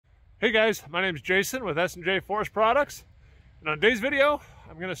Hey guys, my name is Jason with S&J Forest Products, and on today's video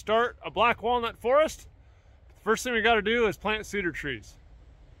I'm going to start a black walnut forest. The first thing we got to do is plant cedar trees.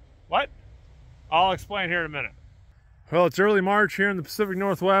 What? I'll explain here in a minute. Well, it's early March here in the Pacific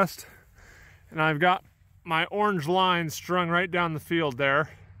Northwest, and I've got my orange lines strung right down the field there.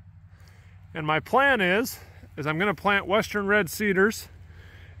 And my plan is I'm going to plant western red cedars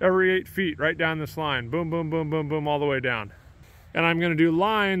every 8 feet right down this line. Boom, boom, boom, boom, boom, all the way down. And I'm going to do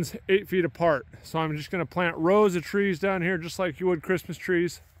lines 8 feet apart. So I'm just going to plant rows of trees down here just like you would Christmas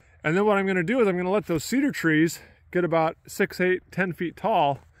trees. And then what I'm going to do is I'm going to let those cedar trees get about 6, 8, 10 feet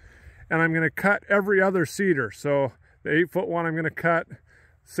tall. And I'm going to cut every other cedar. So the 8-foot one I'm going to cut,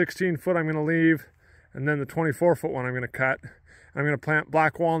 16-foot I'm going to leave, and then the 24-foot one I'm going to cut. I'm going to plant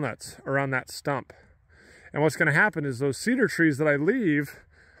black walnuts around that stump. And what's going to happen is those cedar trees that I leave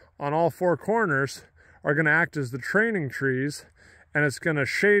on all 4 corners are going to act as the training trees, and it's going to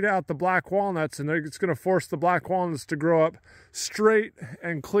shade out the black walnuts, and it's going to force the black walnuts to grow up straight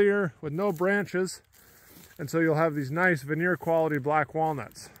and clear with no branches. And so you'll have these nice veneer quality black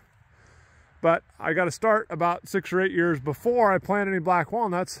walnuts. But I got to start about 6 or 8 years before I plant any black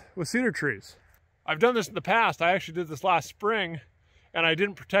walnuts with cedar trees. I've done this in the past. I actually did this last spring, and I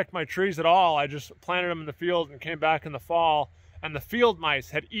didn't protect my trees at all. I just planted them in the field and came back in the fall, and the field mice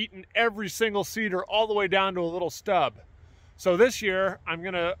had eaten every single cedar all the way down to a little stub. So this year, I'm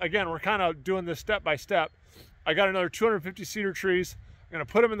gonna, again, we're kind of doing this step by step. I got another 250 cedar trees. I'm gonna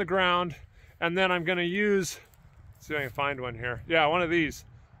put them in the ground, and then I'm gonna use, let's see if I can find one here. Yeah, one of these.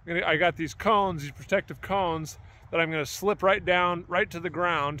 I got these cones, these protective cones, that I'm gonna slip right down, right to the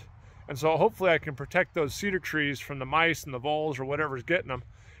ground. And so hopefully I can protect those cedar trees from the mice and the voles or whatever's getting them,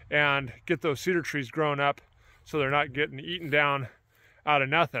 and get those cedar trees grown up so they're not getting eaten down out of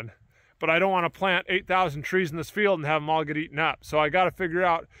nothing. But I don't want to plant 8,000 trees in this field and have them all get eaten up. So I got to figure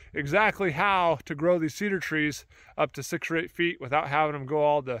out exactly how to grow these cedar trees up to 6 or 8 feet without having them go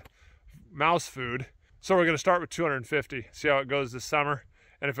all to mouse food. So we're going to start with 250, see how it goes this summer.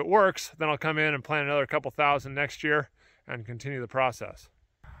 And if it works, then I'll come in and plant another couple thousand next year and continue the process.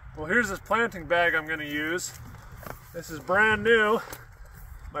 Well, here's this planting bag I'm going to use. This is brand new,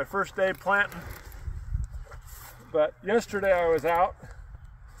 my first day planting. But yesterday I was out,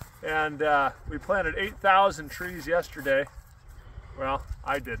 and we planted 8,000 trees yesterday. Well,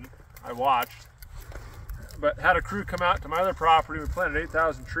 I didn't, I watched. But had a crew come out to my other property. We planted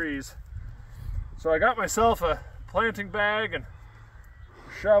 8,000 trees. So I got myself a planting bag and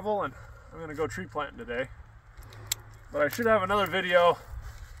a shovel, and I'm gonna go tree planting today. But I should have another video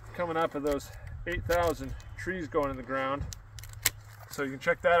coming up of those 8,000 trees going in the ground. So you can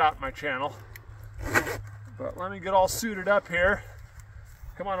check that out on my channel. But let me get all suited up here.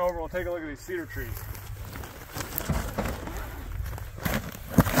 Come on over, we'll take a look at these cedar trees.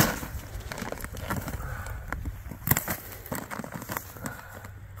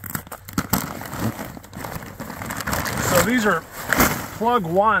 So these are plug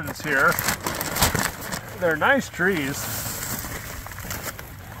ones here. They're nice trees.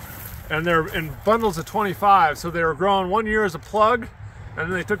 And they're in bundles of 25. So they were grown 1 year as a plug, and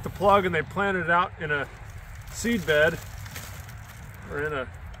then they took the plug and they planted it out in a seed bed, or in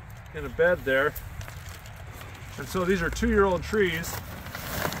a bed there. And so these are 2-year-old trees,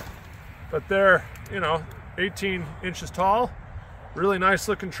 but they're, 18 inches tall, really nice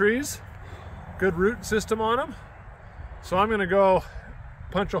looking trees, good root system on them. So I'm going to go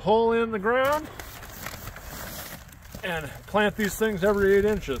punch a hole in the ground and plant these things every 8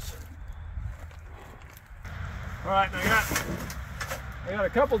 inches. All right, and I got a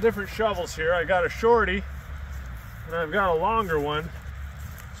couple different shovels here. I got a shorty, and I've got a longer one.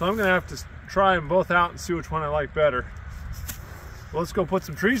 So I'm gonna have to try them both out and see which one I like better. Well, let's go put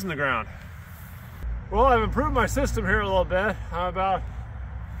some trees in the ground. Well, I've improved my system here a little bit. I'm about,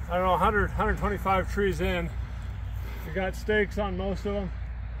 125 trees in. We got stakes on most of them,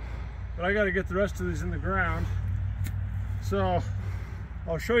 but I gotta get the rest of these in the ground. So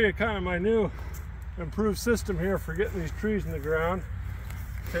I'll show you kind of my new improved system here for getting these trees in the ground.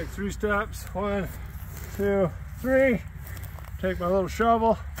 Take 3 steps, 1, 2, 3. Take my little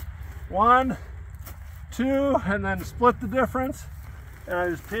shovel, 1, 2, and then split the difference. And I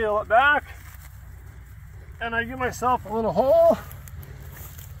just peel it back, and I give myself a little hole.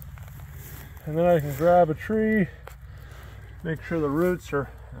 And then I can grab a tree, make sure the roots are,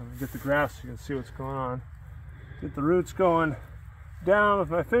 get the grass so you can see what's going on. Get the roots going down with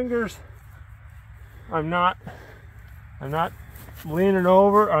my fingers. I'm not leaning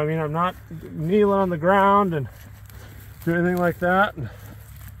over, I'm not kneeling on the ground and do anything like that. And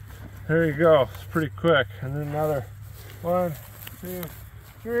there you go, it's pretty quick. And then another 1, 2,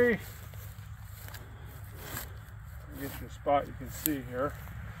 3. Get you a spot you can see here.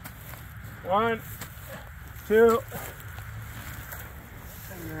 1, 2,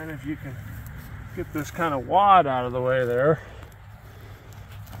 and then if you can get this kind of wad out of the way there,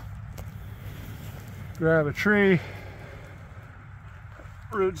 grab a tree,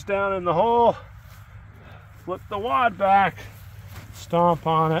 roots down in the hole, flip the wad back, stomp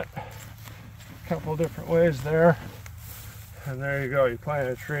on it a couple different ways there, and there you go, you plant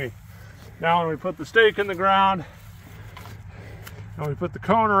a tree. Now when we put the stake in the ground and we put the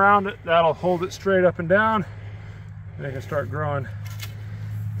cone around it, that'll hold it straight up and down, and it can start growing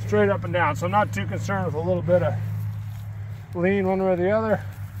straight up and down. So I'm not too concerned with a little bit of lean one way or the other.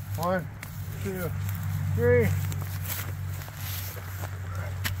 1, 2, 3.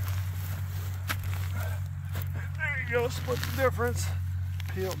 There you go, split the difference.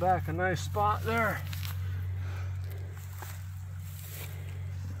 Peel back a nice spot there.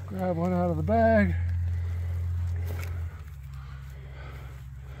 Grab one out of the bag.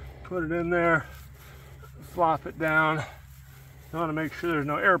 Put it in there. Flop it down. You want to make sure there's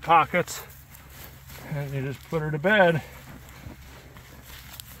no air pockets. And you just put her to bed.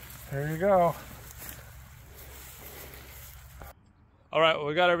 There you go. All right, well,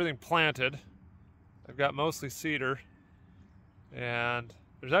 we got everything planted. I've got mostly cedar, and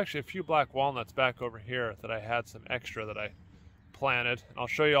there's actually a few black walnuts back over here that I had some extra that I planted. I'll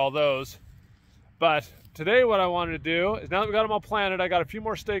show you all those. But today what I wanted to do is, now that we got them all planted, I got a few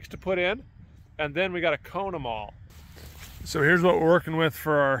more stakes to put in, and then we got to cone them all. So here's what we're working with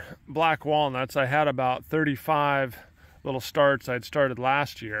for our black walnuts. I had about 35 little starts I'd started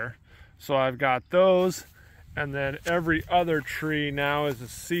last year. So I've got those, and then every other tree now is a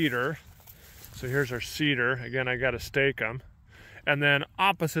cedar. So here's our cedar. Again, I got to stake them. And then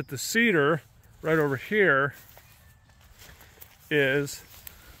opposite the cedar, right over here, is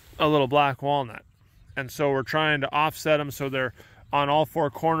a little black walnut. And so we're trying to offset them so they're on all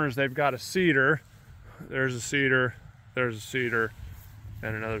 4 corners. They've got a cedar. There's a cedar, there's a cedar,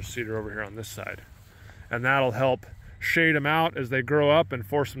 and another cedar over here on this side. And that'll help shade them out as they grow up and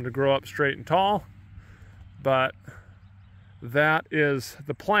force them to grow up straight and tall. But that is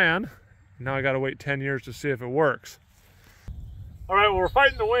the plan. Now I got to wait 10 years to see if it works. All right, well, we're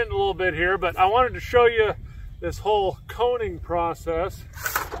fighting the wind a little bit here, but I wanted to show you this whole coning process.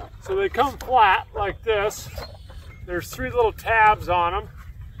 So they come flat like this. There's 3 little tabs on them.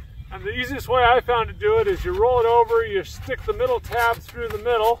 And the easiest way I found to do it is you roll it over, you stick the middle tab through the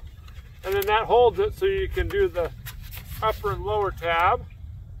middle, and then that holds it so you can do the upper and lower tab.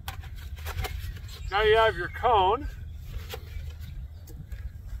 Now you have your cone.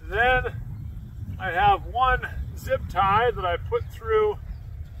 Then I have one zip tie that I put through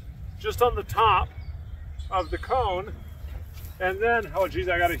just on the top of the cone. And then, oh geez,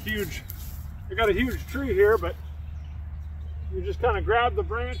 I got a huge tree here, but you just kind of grab the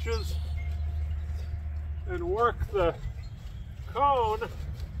branches and work the cone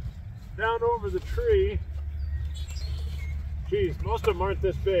down over the tree. Geez, most of them aren't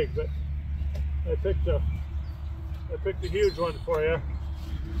this big, but I picked a huge one for you.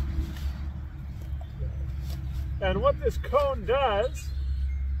 And what this cone does,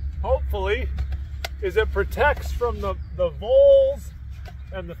 hopefully, is it protects from the voles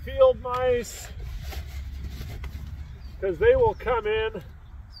and the field mice, because they will come in.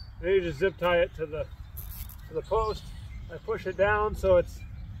 And you just zip tie it to the post. I push it down so it's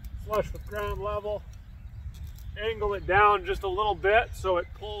flush with ground level. Angle it down just a little bit so it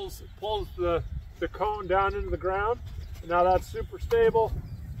pulls the cone down into the ground. And now that's super stable.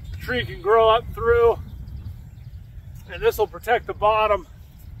 The tree can grow up through, and this will protect the bottom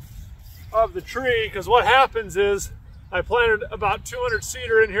of the tree, because what happens is I planted about 200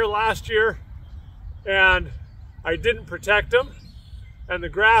 cedar in here last year and I didn't protect them, and the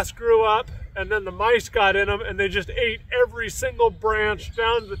grass grew up, and then the mice got in them and they just ate every single branch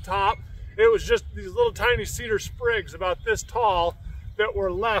down to the top. It was just these little tiny cedar sprigs about this tall that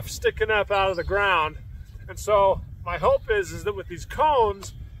were left sticking up out of the ground. And so my hope is that with these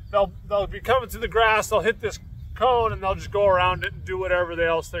cones, they'll be coming through the grass, they'll hit this cone and they'll just go around it and do whatever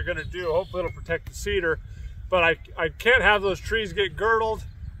else they're going to do. Hopefully it'll protect the cedar, but I can't have those trees get girdled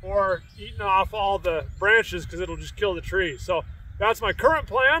or eating off all the branches, because it'll just kill the tree. So that's my current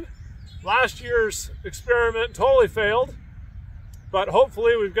plan. Last year's experiment totally failed, but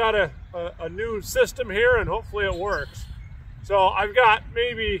hopefully we've got a new system here and hopefully it works. So I've got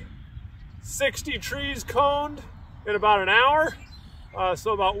maybe 60 trees coned in about an hour,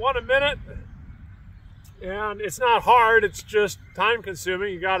 so about 1 a minute. And it's not hard, it's just time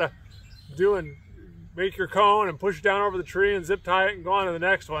consuming. You gotta make your cone and push it down over the tree and zip tie it and go on to the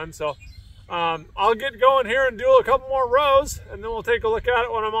next one. So I'll get going here and do a couple more rows, and then we'll take a look at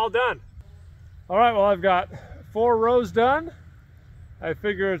it when I'm all done. All right, well, I've got 4 rows done. I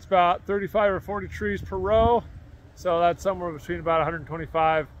figure it's about 35 or 40 trees per row. So that's somewhere between about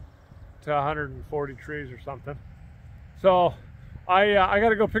 125 to 140 trees or something. So I got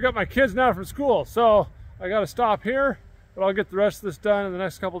to go pick up my kids now from school. So I got to stop here, but I'll get the rest of this done in the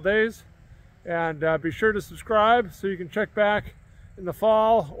next couple days. And be sure to subscribe so you can check back in the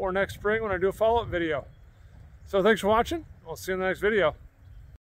fall or next spring when I do a follow-up video. So thanks for watching. I'll see you in the next video.